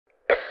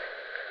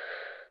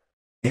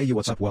Hey you,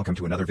 what's up? Welcome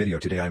to another video.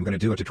 Today I'm going to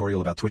do a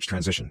tutorial about Twitch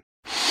transition.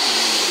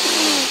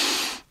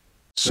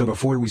 So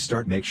before we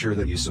start, make sure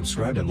that you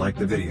subscribed and like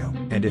the video.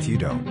 And if you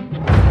don't,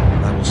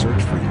 I will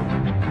search for you.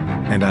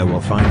 And I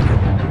will find you.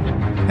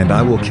 And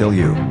I will kill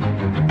you.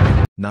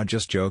 Not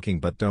just joking,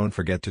 but don't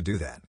forget to do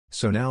that.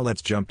 So now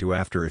let's jump to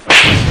After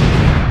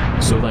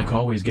Effects. So like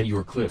always, get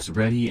your clips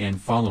ready and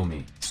follow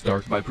me.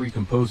 Start by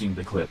pre-composing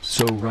the clip.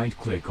 So right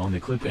click on the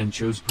clip and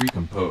choose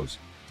pre-compose.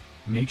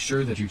 Make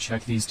sure that you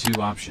check these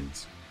two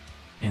options.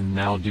 And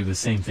now do the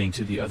same thing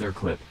to the other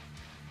clip.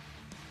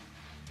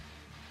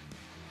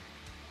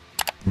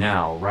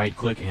 Now right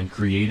click and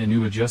create a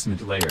new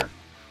adjustment layer.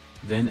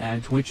 Then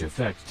add Twitch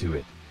effect to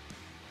it.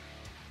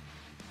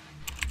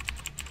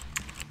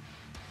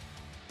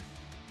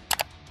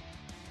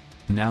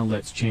 Now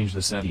let's change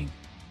the setting.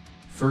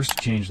 First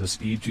change the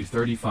speed to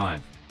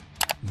 35.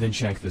 Then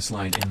check the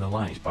slide in the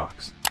light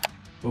box.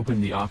 Open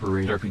the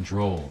operator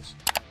controls.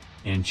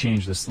 And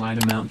change the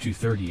slide amount to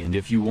 30, and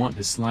if you want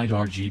the slide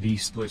RGB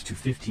split to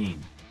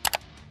 15.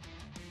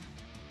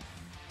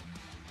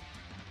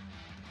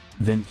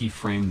 Then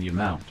keyframe the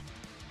amount.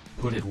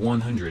 Put it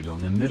 100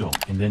 on the middle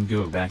and then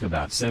go back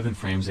about 7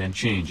 frames and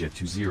change it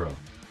to 0.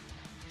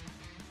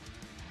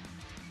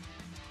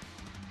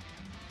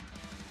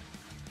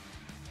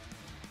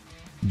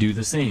 Do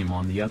the same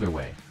on the other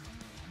way.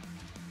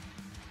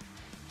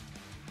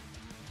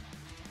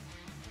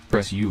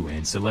 Press U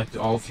and select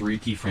all 3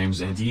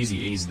 keyframes and easy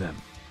ease them.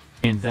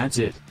 And that's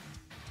it.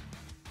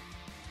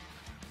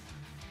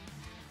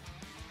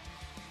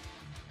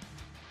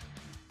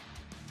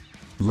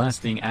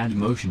 Last thing, add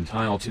motion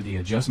tile to the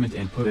adjustment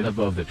and put it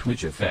above the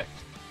Twitch effect.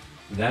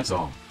 That's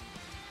all.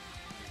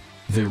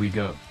 There we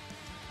go.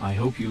 I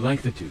hope you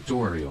like the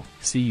tutorial.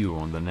 See you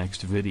on the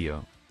next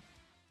video.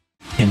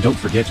 And don't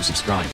forget to subscribe.